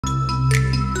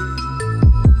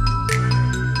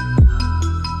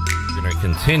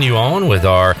continue on with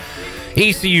our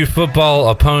ECU Football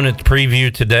Opponent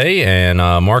Preview today, and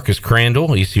Marcus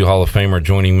Crandall, ECU Hall of Famer,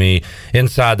 joining me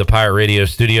inside the Pirate Radio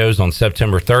studios on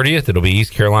September 30th. It'll be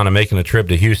East Carolina making a trip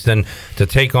to Houston to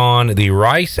take on the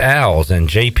Rice Owls, and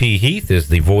JP Heath is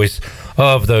the voice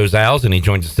of those Owls, and he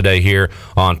joins us today here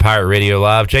on Pirate Radio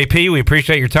Live. JP, we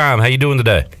appreciate your time. How you doing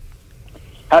today?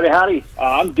 Howdy.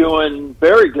 I'm doing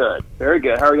very good. Very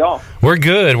good. How are y'all? We're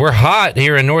good. We're hot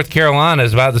here in North Carolina.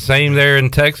 It's about the same there in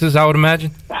Texas, I would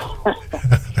imagine.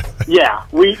 Yeah,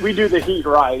 we do the heat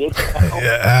right.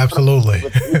 Yeah, absolutely.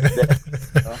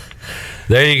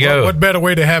 There you go. What better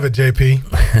way to have it,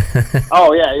 JP?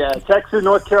 Oh, yeah. Texas,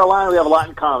 North Carolina, we have a lot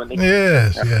in common.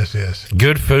 Yes.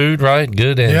 Good food, right?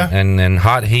 Good and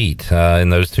hot heat in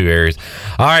those two areas.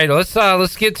 All right,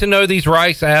 let's get to know these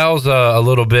Rice Owls a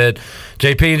little bit.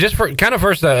 JP, just for kind of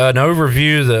first an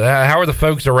overview, how are the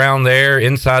folks around there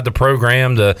inside the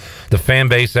program, the fan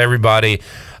base, everybody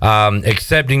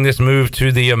accepting this move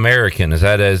to the American? Is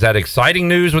that exciting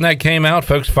news when that came out?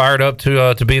 Folks fired up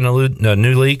to be in a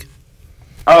new league?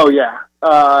 Oh, yeah.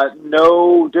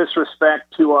 No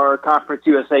disrespect to our Conference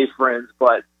USA friends,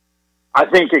 but I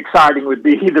think exciting would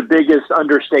be the biggest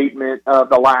understatement of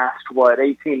the last,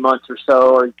 18 months or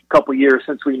so, or a couple years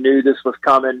since we knew this was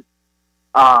coming.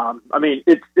 I mean,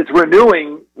 it's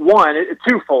renewing, it's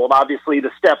twofold, obviously,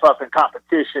 the step up in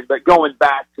competition, but going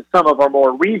back to some of our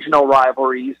more regional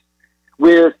rivalries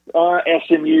with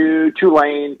SMU,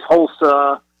 Tulane,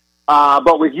 Tulsa,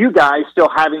 but with you guys still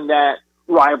having that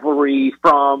rivalry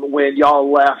from when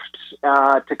y'all left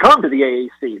to come to the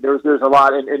AAC. There's a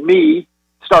lot, and me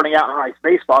starting out in Rice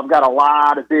baseball, I've got a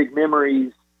lot of big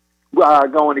memories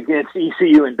going against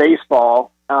ECU in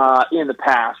baseball in the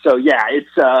past. So yeah,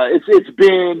 it's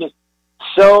been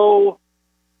so.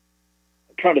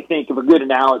 I'm trying to think of a good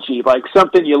analogy, like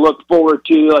something you look forward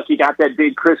to, like you got that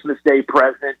big Christmas Day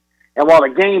present, and while the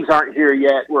games aren't here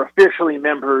yet, we're officially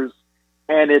members.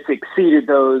 And it's exceeded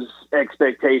those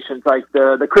expectations. Like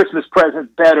the Christmas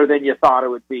present's better than you thought it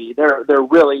would be. They're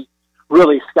really,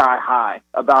 really sky high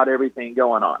about everything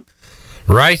going on.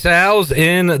 Rice Owls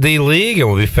in the league, and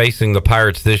we'll be facing the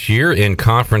Pirates this year in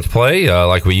conference play,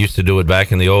 like we used to do it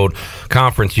back in the old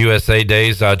Conference USA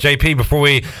days. JP, before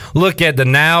we look at the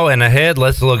now and ahead,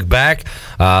 let's look back.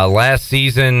 Last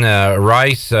season,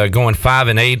 Rice going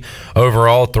 5-8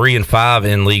 overall, 3-5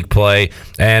 in league play.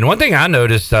 And one thing I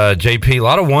noticed, JP, a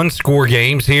lot of one-score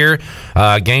games here,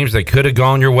 games that could have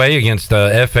gone your way against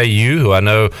FAU, who I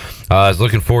know is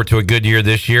looking forward to a good year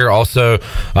this year. Also,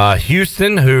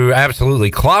 Houston, who absolutely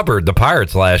clobbered the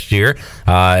Pirates last year,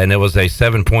 and it was a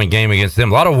 7-point game against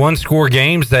them. A lot of one-score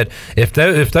games that if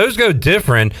those go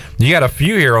different, you got a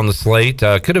few here on the slate.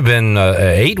 Could have been an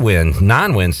 8-win,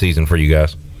 9-win season for you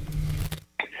guys.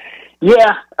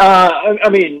 Yeah, I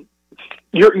mean,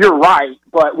 you're right,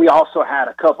 but we also had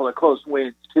a couple of close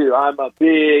wins too. I'm a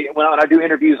big when I do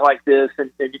interviews like this,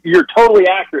 and you're totally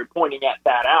accurate pointing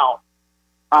that out.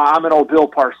 I'm an old Bill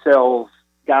Parcells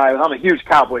guy. I'm a huge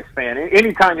Cowboys fan.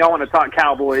 Anytime y'all want to talk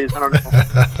Cowboys, I don't know.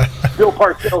 Bill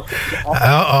Parcells says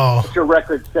what your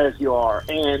record says you are.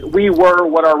 And we were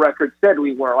what our record said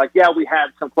we were. Like, yeah, we had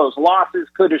some close losses,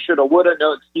 coulda, shoulda, woulda,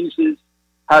 no excuses,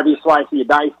 however you slice it, you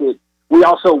dice it. We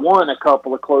also won a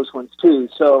couple of close ones, too.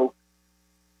 So,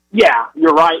 yeah,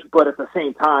 you're right, but at the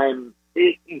same time,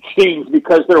 it seems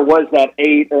because there was that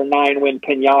 8 or 9 win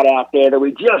pinata out there that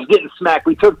we just didn't smack.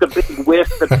 We took the big whiff,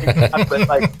 the pinata, but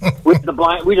like with the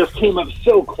blind, we just came up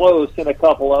so close in a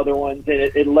couple other ones, and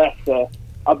it left to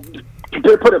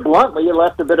put it bluntly, it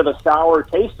left a bit of a sour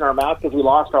taste in our mouth because we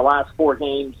lost our last 4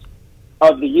 games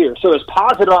of the year. So it's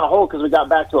positive on a whole because we got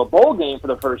back to a bowl game for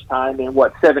the first time in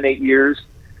 7-8 years.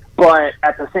 But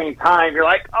at the same time, you're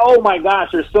like, oh my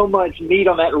gosh, there's so much meat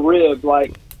on that rib,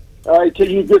 like. Till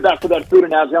you get back to that food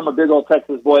analogy, I'm a big old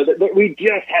Texas boy. We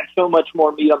just had so much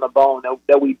more meat on the bone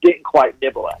that we didn't quite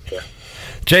nibble at there.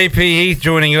 JP Heath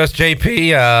joining us.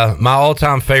 JP, my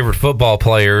all-time favorite football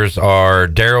players are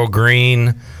Darryl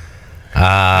Green,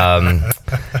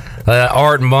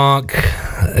 Art Monk,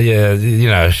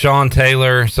 Sean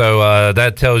Taylor. So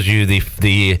that tells you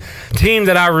the team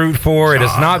that I root for. It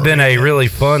has not been a really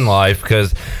fun life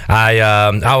because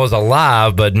I was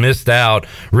alive but missed out.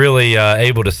 Really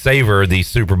able to savor the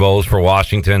Super Bowls for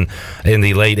Washington in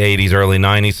the late 80s, early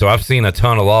 90s. So I've seen a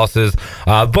ton of losses.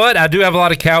 But I do have a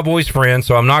lot of Cowboys friends,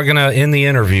 so I'm not going to end the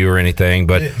interview or anything.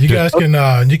 But you guys can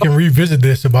revisit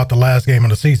this about the last game of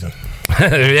the season.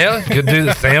 Yeah, could do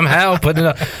the Sam Howell putting it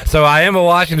up. So I am a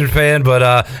Washington fan, but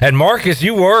and Marcus,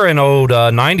 you were an old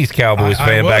 '90s Cowboys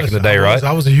fan back in the day, right?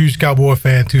 I was a huge Cowboy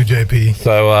fan too, JP.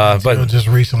 So, but just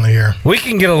recently here, we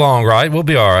can get along, right? We'll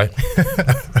be all right.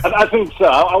 I think so.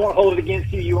 I won't hold it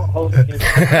against you. You won't hold it against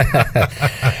me.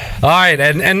 All right,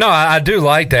 and no, I do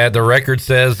like that. The record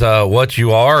says what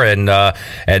you are, and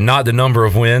not the number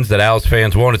of wins that Owls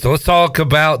fans wanted. So let's talk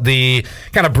about the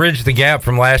kind of bridge the gap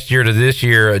from last year to this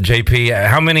year, JP.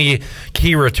 How many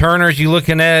key returners you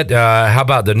looking at? How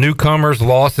about the newcomers,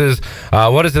 losses?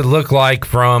 What does it look like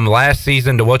from last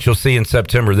season to what you'll see in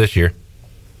September this year?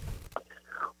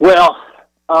 Well,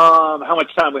 how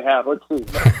much time we have? Let's see.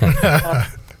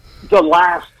 The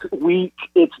last week,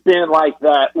 it's been like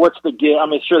that. What's the gift? I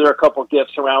mean, sure, there are a couple of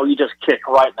gifts around where you just kick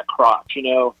right in the crotch, you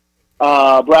know.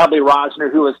 Bradley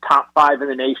Rosner, who was top 5 in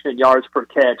the nation in yards per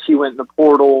catch, he went in the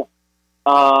portal,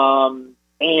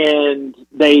 and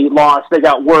they lost. They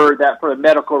got word that for a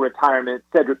medical retirement,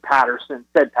 Ced Patterson,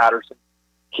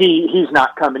 he's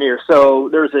not coming here. So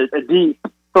there's a deep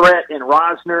threat in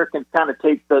Rosner, can kind of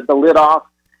take the lid off.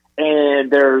 And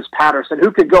there's Patterson,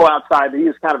 who could go outside, but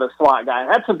he's kind of a slot guy.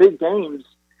 Had some big games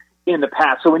in the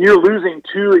past. So when you're losing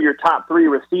 2 of your top 3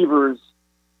 receivers,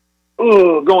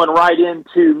 going right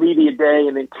into media day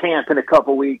and then camp in a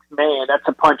couple weeks, man, that's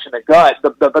a punch in the gut.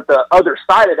 But the other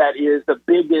side of that is the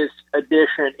biggest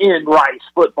addition in Rice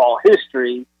football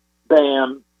history,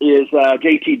 bam, is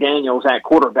JT Daniels at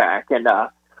quarterback. And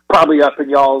probably up in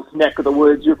y'all's neck of the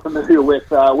woods, you're familiar with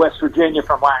West Virginia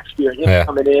from last year. Him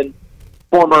coming in.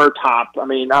 Former top, I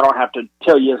mean, I don't have to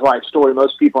tell you his life story.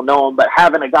 Most people know him, but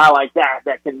having a guy like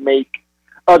that can make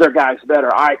other guys better,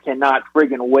 I cannot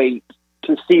friggin' wait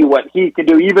to see what he can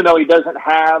do. Even though he doesn't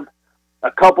have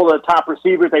a couple of top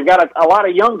receivers, they've got a lot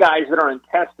of young guys that are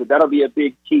untested. That'll be a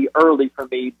big key early for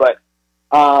me. But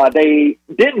they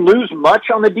didn't lose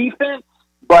much on the defense,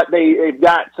 but they've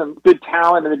got some good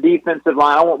talent in the defensive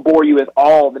line. I won't bore you with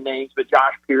all the names, but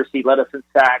Josh Piercy led us in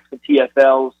sacks and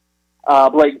TFLs.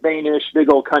 Blake Banish,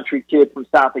 big old country kid from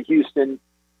south of Houston,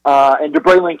 and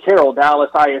DeBraylon Carroll, Dallas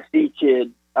ISD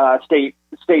kid, state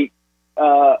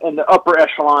in the upper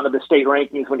echelon of the state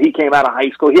rankings when he came out of high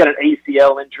school. He had an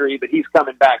ACL injury, but he's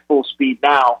coming back full speed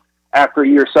now after a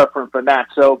year suffering from that.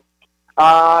 So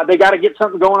they got to get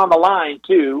something going on the line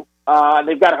too.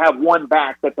 They've got to have one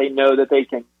back that they know that they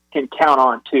can count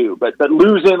on too. But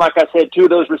losing, like I said, 2 of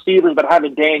those receivers, but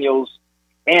having Daniels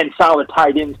and solid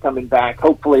tight ends coming back,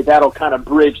 hopefully that'll kind of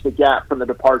bridge the gap from the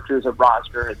departures of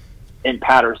Rosner and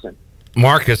Patterson.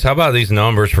 Marcus, how about these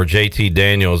numbers for JT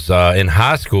Daniels? In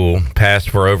high school, passed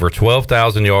for over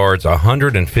 12,000 yards,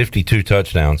 152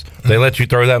 touchdowns. They let you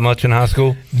throw that much in high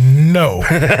school? No.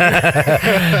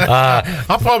 I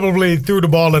probably threw the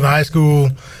ball in high school.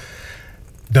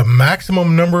 The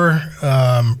maximum number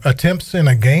attempts in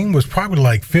a game was probably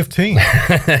like 15.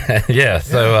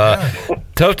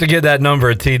 Tough to get that number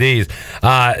of TDs.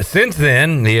 Since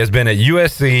then, he has been at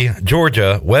USC,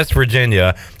 Georgia, West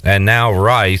Virginia, and now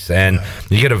Rice. And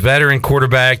you get a veteran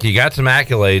quarterback. You got some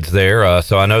accolades there.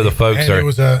 So I know the folks and it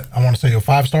was I want to say a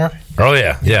 5-star. Oh,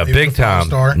 yeah, big time.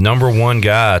 Number 1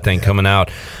 guy, I think, coming out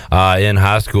in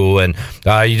high school. And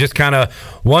you just kind of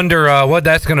wonder what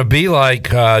that's going to be like,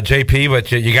 JP,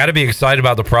 but you got to be excited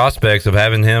about the prospects of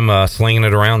having him slinging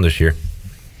it around this year.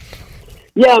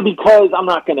 Yeah, because I'm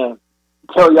not going to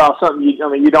tell y'all something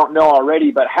you don't know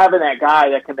already, but having that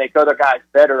guy that can make other guys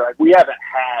better, like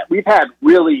we've had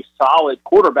really solid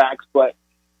quarterbacks, but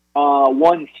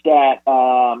one stat,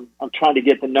 I'm trying to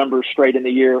get the numbers straight in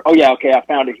the year. Oh yeah, okay, I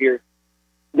found it here.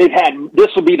 This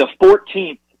will be the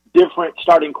 14th different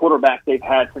starting quarterback they've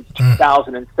had since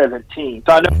 2017.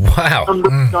 So I know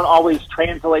numbers don't always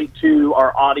translate to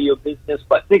our audio business,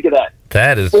 but think of that.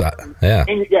 That is, the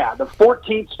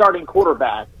 14th starting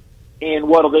quarterback in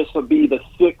this will be the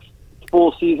 6th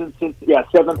full season since,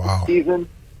 7th season.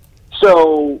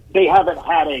 So they haven't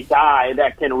had a guy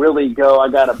that can really go. I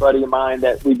got a buddy of mine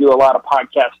that we do a lot of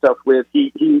podcast stuff with.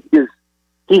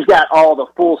 He's got all the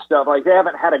full stuff. Like, they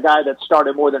haven't had a guy that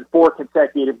started more than 4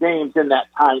 consecutive games in that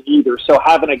time either. So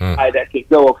having a guy that can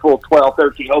go a full 12,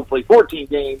 13, hopefully 14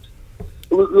 games,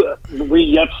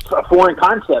 that's a foreign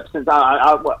concept. Since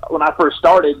when I first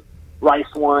started, Rice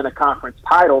won a conference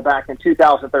title back in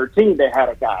 2013. They had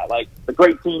a guy like the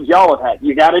great teams y'all have had.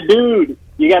 You got a dude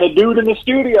in the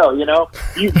studio. You know,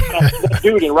 you have that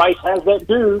dude, and Rice has that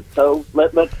dude. So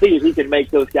let's see if he can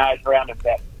make those guys around him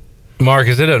better.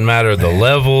 Marcus, it doesn't matter the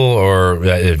level or,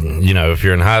 if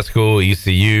you're in high school,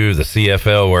 ECU, the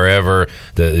CFL, wherever,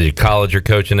 the college you're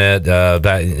coaching at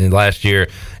last year,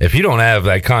 if you don't have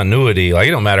that continuity, like, it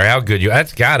don't matter how good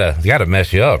that's gotta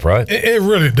mess you up, right? It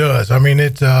really does. I mean,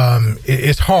 it's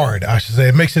hard, I should say.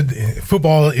 It makes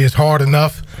football is hard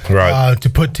enough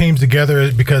to put teams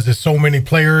together because there's so many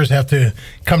players have to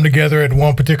come together at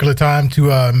one particular time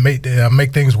to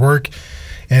make things work.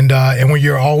 and when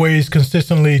you're always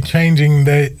consistently changing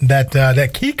that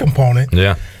key component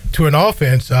to an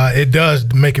offense, it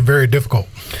does make it very difficult.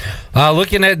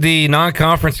 Looking at the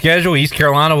non-conference schedule, East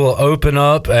Carolina will open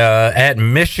up at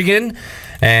Michigan.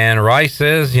 And Rice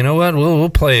says, you know what, we'll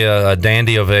play a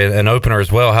dandy of an opener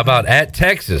as well. How about at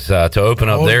Texas to open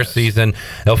up their season?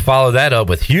 They'll follow that up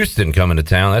with Houston coming to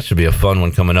town. That should be a fun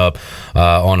one coming up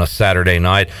on a Saturday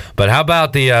night. But how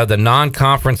about the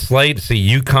non-conference slate? See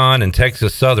UConn and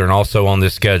Texas Southern also on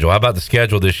this schedule. How about the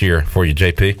schedule this year for you,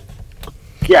 JP?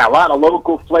 Yeah, a lot of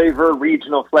local flavor,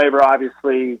 regional flavor,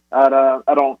 obviously. I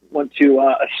don't want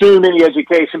to assume any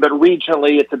education, but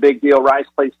regionally it's a big deal. Rice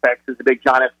plays Texas, a big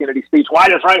John F. Kennedy speech. Why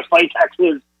does Rice play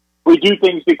Texas? We do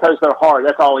things because they're hard.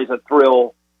 That's always a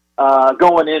thrill.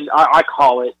 Going in, I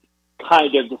call it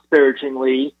kind of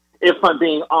disparagingly. If I'm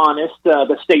being honest,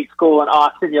 the state school in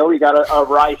Austin, you got a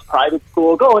Rice private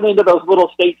school. Going into those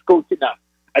little state schools,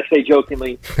 I say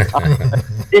jokingly.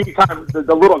 Anytime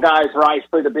the little guys Rice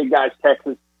play the big guys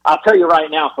Texas, I'll tell you right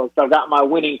now, folks, I've got my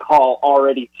winning call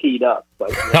already teed up. So,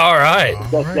 all right.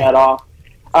 Set that off.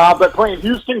 But playing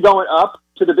Houston going up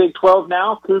to the Big 12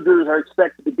 now, Cougars are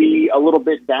expected to be a little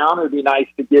bit down. It would be nice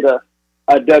to get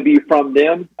a W from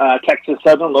them. Texas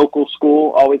Southern, local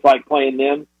school, always like playing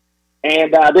them.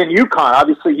 And then UConn.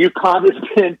 Obviously, UConn has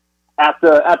been at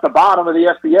the bottom of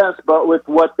the FBS, but with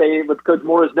what Coach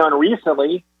Moore has done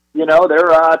recently,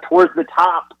 they're towards the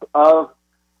top of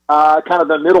kind of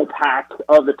the middle pack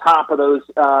of the top of those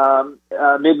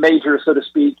mid-major, so to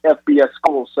speak, FBS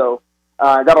schools. So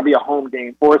that'll be a home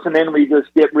game for us, and then we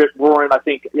just get rip roaring. I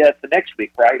think it's the next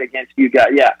week, right, against you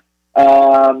guys.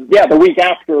 The week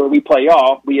after we play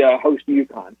off, we host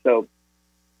UConn. So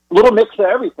a little mix of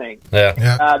everything. They're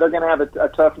going to have a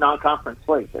tough non-conference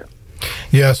slate there.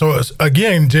 Yeah, so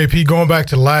again, JP, going back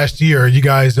to last year, you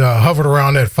guys hovered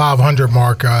around that 500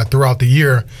 mark throughout the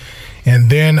year. And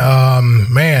then,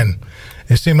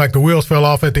 it seemed like the wheels fell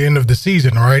off at the end of the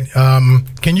season, right?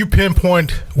 Can you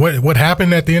pinpoint what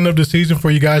happened at the end of the season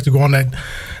for you guys to go on that,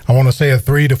 I want to say, a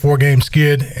 3 to 4 game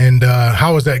skid? And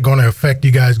how is that going to affect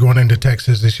you guys going into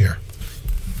Texas this year?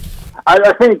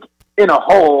 I think in a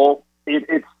whole,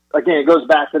 it goes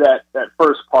back to that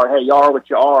first part. Hey, you are what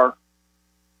you are.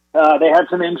 They had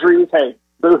some injuries. Hey,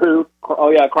 boo-hoo. Oh,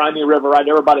 yeah, Cry Me a River, right?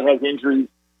 Everybody has injuries.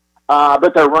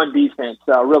 But their run defense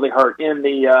really hurt. In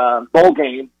the bowl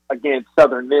game against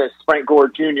Southern Miss, Frank Gore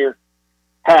Jr.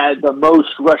 had the most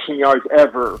rushing yards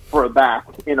ever for a back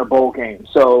in a bowl game.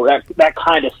 So that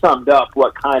kind of summed up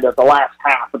what kind of the last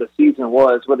half of the season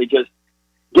was, where they just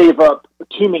gave up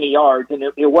too many yards. And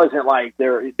it wasn't like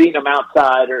they're beating them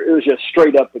outside, or it was just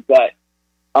straight up the gut.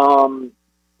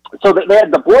 So they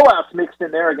had the blowouts mixed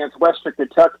in there against Western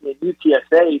Kentucky and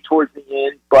UTSA towards the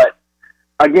end. But,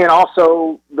 again,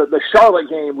 also the Charlotte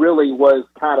game really was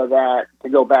kind of that, to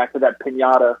go back to that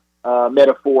piñata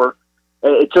metaphor.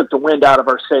 It took the wind out of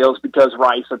our sails because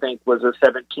Rice, I think, was a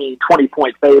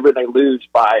 17-20-point favorite. They lose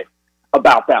by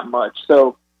about that much.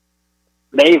 So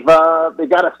they got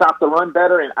to stop the run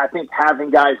better, and I think having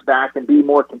guys back and be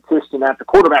more consistent at the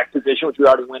quarterback position, which we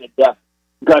already went in depth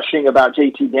gushing about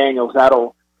JT Daniels,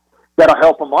 that'll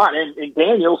help him a lot. And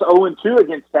Daniels 0-2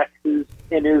 against Texas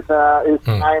in his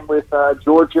time with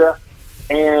Georgia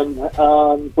and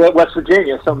West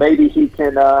Virginia. So maybe he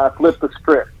can flip the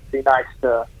script. It'd be nice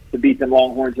to beat them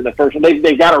Longhorns in the first one.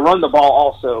 They've got to run the ball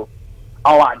also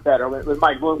a lot better. With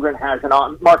Mike Bloomgren has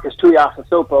Marcus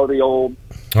Tuiasosopo, the old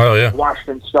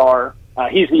Washington star.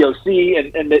 He's the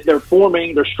OC, and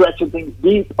they're stretching things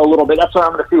deep a little bit. That's what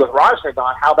I'm going to see with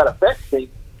Rajnagon, how that affects things.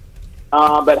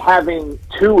 But having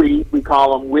Tui, we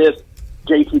call him, with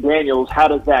JT Daniels, how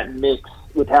does that mix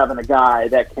with having a guy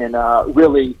that can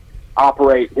really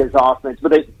operate his offense?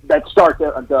 But that starts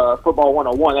at the Football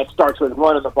 101. That starts with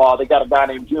running the ball. They got a guy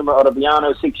named Juma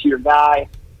Otobiano, 6-year guy.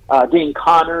 Dean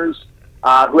Connors,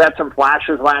 who had some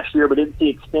flashes last year but didn't see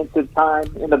extensive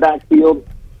time in the backfield.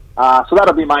 So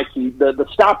that'll be my key. The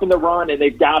stopping the run, and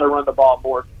they've got to run the ball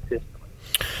more consistently.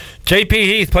 JP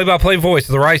Heath, play-by-play voice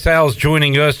of the Rice Owls,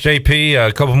 joining us. JP,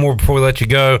 a couple more before we let you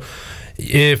go.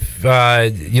 If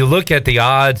you look at the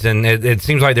odds, and it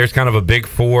seems like there's kind of a big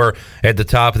four at the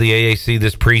top of the AAC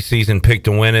this preseason, picked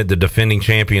to win it, the defending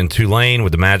champion Tulane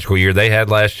with the magical year they had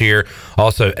last year.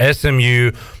 Also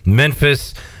SMU,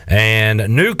 Memphis,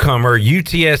 and newcomer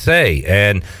UTSA.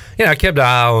 And I kept an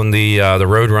eye on the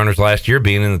Roadrunners last year,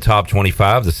 being in the top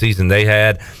 25 the season they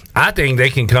had. I think they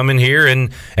can come in here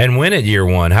and win it year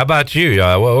one. How about you?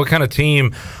 What kind of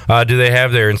team do they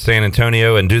have there in San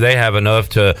Antonio, and do they have enough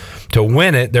to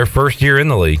win it their first year in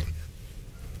the league?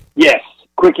 Yes.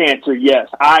 Quick answer, yes.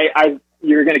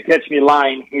 You're going to catch me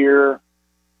lying here.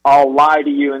 I'll lie to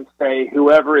you and say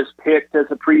whoever is picked as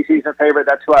a preseason favorite,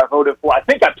 that's who I voted for. I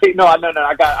think I picked. No. I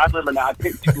remember now. I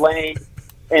picked Tulane,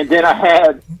 and then I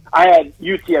had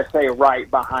UTSA right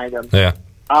behind them. Yeah.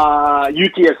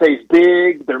 UTSA's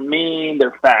big. They're mean.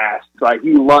 They're fast. Like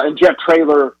and Jeff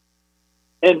Traylor.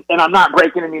 And I'm not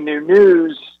breaking any new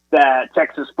news that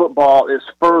Texas football is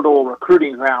fertile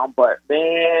recruiting ground, but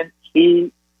man,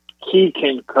 he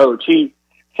can coach. He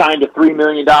signed a $3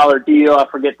 million deal. I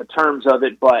forget the terms of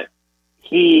it, but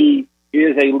he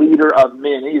is a leader of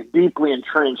men. He's deeply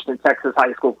entrenched in Texas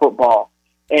high school football.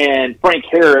 And Frank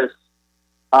Harris,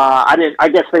 I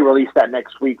guess they release that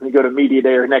next week when we go to media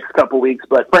day or next couple weeks,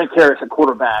 but Frank Harris, a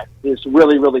quarterback, is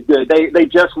really, really good. They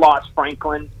just lost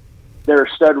Franklin, their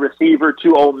stud receiver,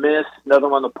 to Ole Miss, another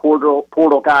one of the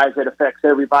portal guys that affects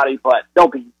everybody, but they'll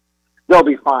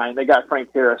be fine. They got Frank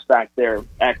Harris back there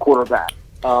at quarterback.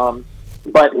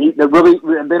 But they've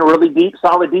been a really deep,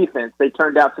 solid defense. They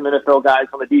turned out some NFL guys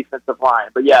on the defensive line.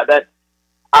 But yeah,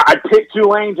 I picked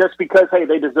Tulane just because, hey,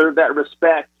 they deserve that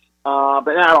respect.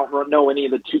 But I don't know any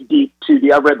of the too deep.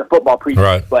 I've read the football previews,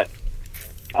 right. But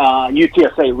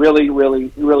UTSA, really,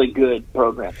 really, really good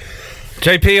program.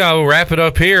 JP, I'll wrap it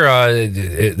up here.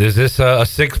 Is this a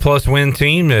 6+ win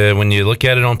team? When you look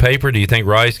at it on paper, do you think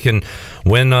Rice can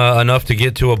win enough to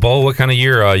get to a bowl? What kind of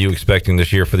year are you expecting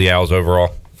this year for the Owls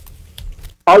overall?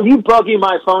 Are you bugging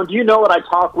my phone? Do you know what I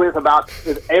talk with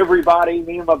everybody,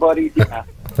 me and my buddies? Yeah.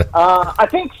 I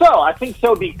think so. I think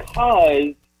so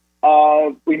because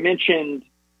we mentioned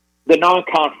the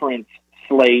non-conference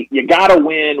slate. You got to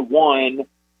win one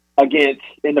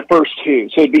in the first two.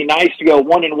 So it'd be nice to go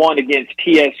 1-1 against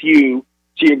TSU.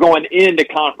 So you're going into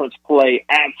conference play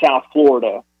at South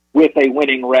Florida with a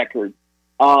winning record.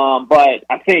 But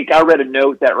I think I read a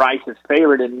note that Rice is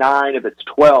favored in 9 of its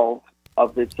 12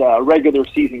 of its regular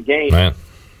season games. Man.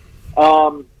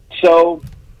 So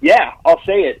yeah, I'll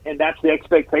say it, and that's the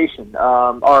expectation.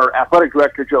 Our athletic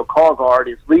director, Joe Colgard,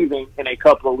 is leaving in a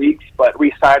couple of weeks, but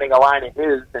re-signing a line of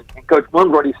his. And Coach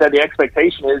Bloomgren, he said the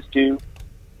expectation is to,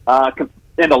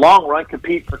 in the long run,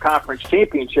 compete for conference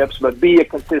championships, but be a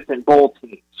consistent bowl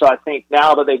team. So I think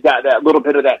now that they've got that little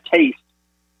bit of that taste,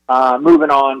 moving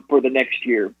on for the next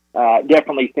year,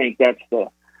 definitely think that's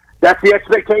the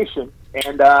expectation.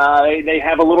 And they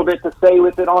have a little bit to say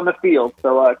with it on the field.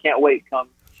 So I can't wait come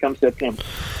September.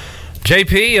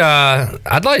 JP,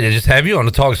 I'd like to just have you on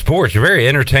to talk sports. You're a very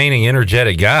entertaining,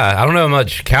 energetic guy. I don't know how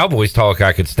much Cowboys talk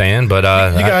I could stand, but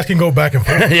you guys can go back and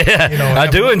forth. Yeah, I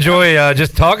do enjoy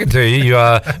just talking to you.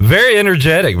 You very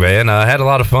energetic, man. I had a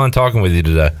lot of fun talking with you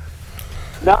today.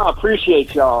 No, I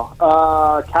appreciate y'all.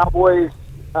 Cowboys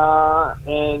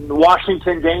and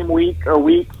Washington game week.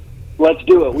 Let's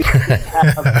do it. We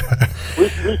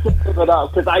can give it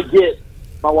up because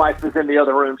my wife is in the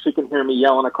other room. She can hear me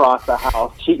yelling across the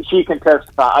house. She can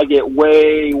testify. I get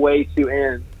way, way too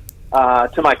in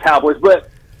to my Cowboys.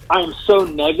 But I am so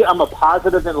negative. I'm a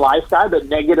positive in life guy, but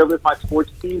negative with my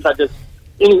sports teams.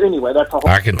 Anyway, that's a whole.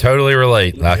 I can totally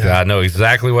relate. Yeah. I know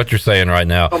exactly what you're saying right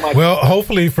now. Well,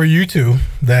 hopefully for you two,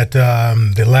 that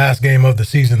the last game of the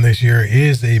season this year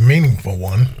is a meaningful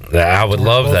one. I would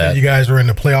love that. You guys are in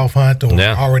the playoff hunt or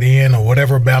already in or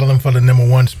whatever, battling for the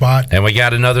 #1 spot. And we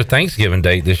got another Thanksgiving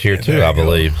date this year too, I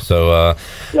believe. So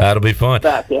that'll be fun.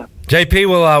 JP,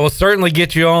 we'll certainly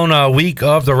get you on a week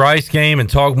of the Rice game and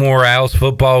talk more Owls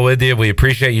football with you. We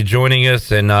appreciate you joining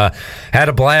us and had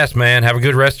a blast, man. Have a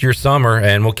good rest of your summer,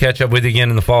 and we'll catch up with you again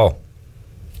in the fall.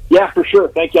 Yeah, for sure.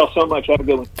 Thank y'all so much. Have a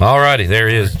good one. All righty, there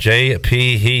is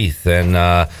JP Heath, and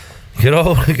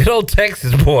good old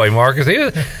Texas boy, Marcus. He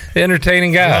was an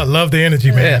entertaining guy. I love the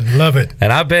energy, man. Yeah. Love it.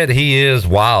 And I bet he is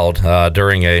wild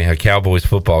during a Cowboys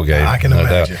football game. I can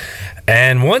imagine.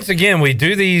 And once again, we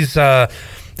do these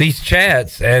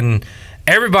chats, and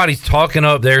everybody's talking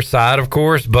up their side, of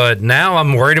course, but now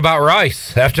I'm worried about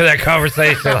Rice after that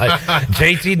conversation. Like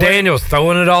JT Daniels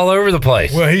throwing it all over the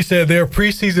place. Well, he said their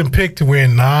preseason pick to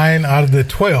win 9 out of the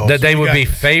 12. That they would be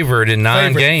favored in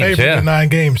 9 games. Favored in 9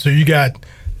 games. So you got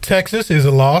Texas is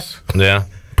a loss. Yeah,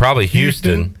 probably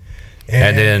Houston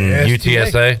and then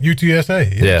UTSA.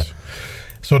 UTSA, yes. Yeah.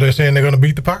 So they're saying they're going to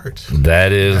beat the Pirates.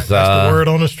 That's the word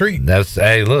on the street.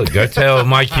 Hey, look, go tell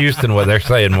Mike Houston what they're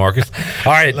saying, Marcus.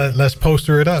 All right. Let's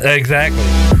poster it up. Exactly.